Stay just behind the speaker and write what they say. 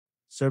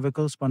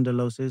Cervical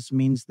spondylosis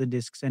means the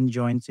discs and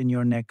joints in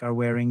your neck are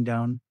wearing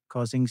down,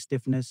 causing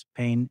stiffness,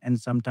 pain, and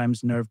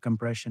sometimes nerve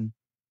compression.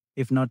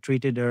 If not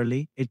treated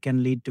early, it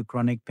can lead to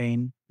chronic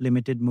pain,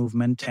 limited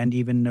movement, and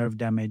even nerve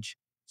damage.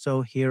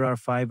 So, here are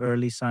 5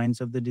 early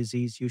signs of the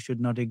disease you should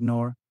not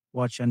ignore.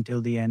 Watch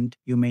until the end,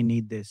 you may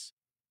need this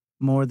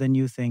more than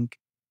you think.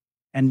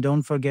 And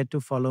don't forget to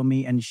follow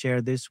me and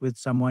share this with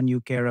someone you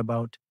care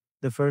about.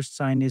 The first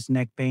sign is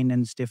neck pain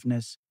and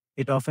stiffness.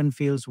 It often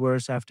feels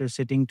worse after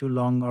sitting too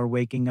long or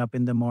waking up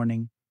in the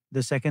morning.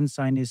 The second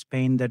sign is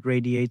pain that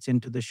radiates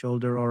into the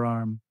shoulder or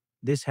arm.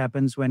 This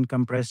happens when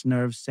compressed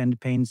nerves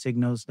send pain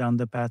signals down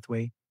the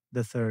pathway.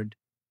 The third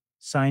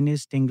sign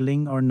is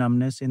tingling or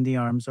numbness in the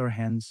arms or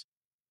hands.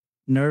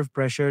 Nerve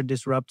pressure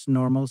disrupts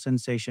normal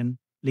sensation,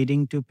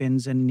 leading to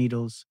pins and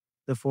needles.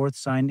 The fourth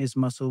sign is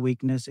muscle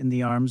weakness in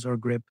the arms or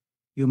grip.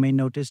 You may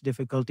notice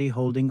difficulty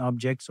holding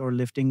objects or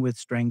lifting with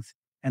strength.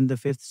 And the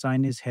fifth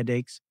sign is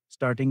headaches,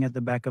 starting at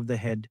the back of the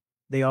head.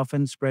 They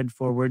often spread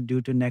forward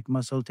due to neck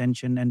muscle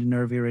tension and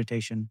nerve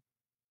irritation.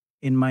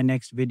 In my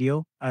next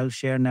video, I'll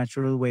share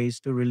natural ways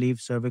to relieve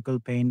cervical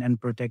pain and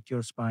protect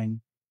your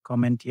spine.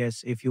 Comment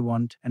yes if you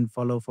want and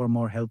follow for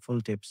more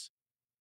helpful tips.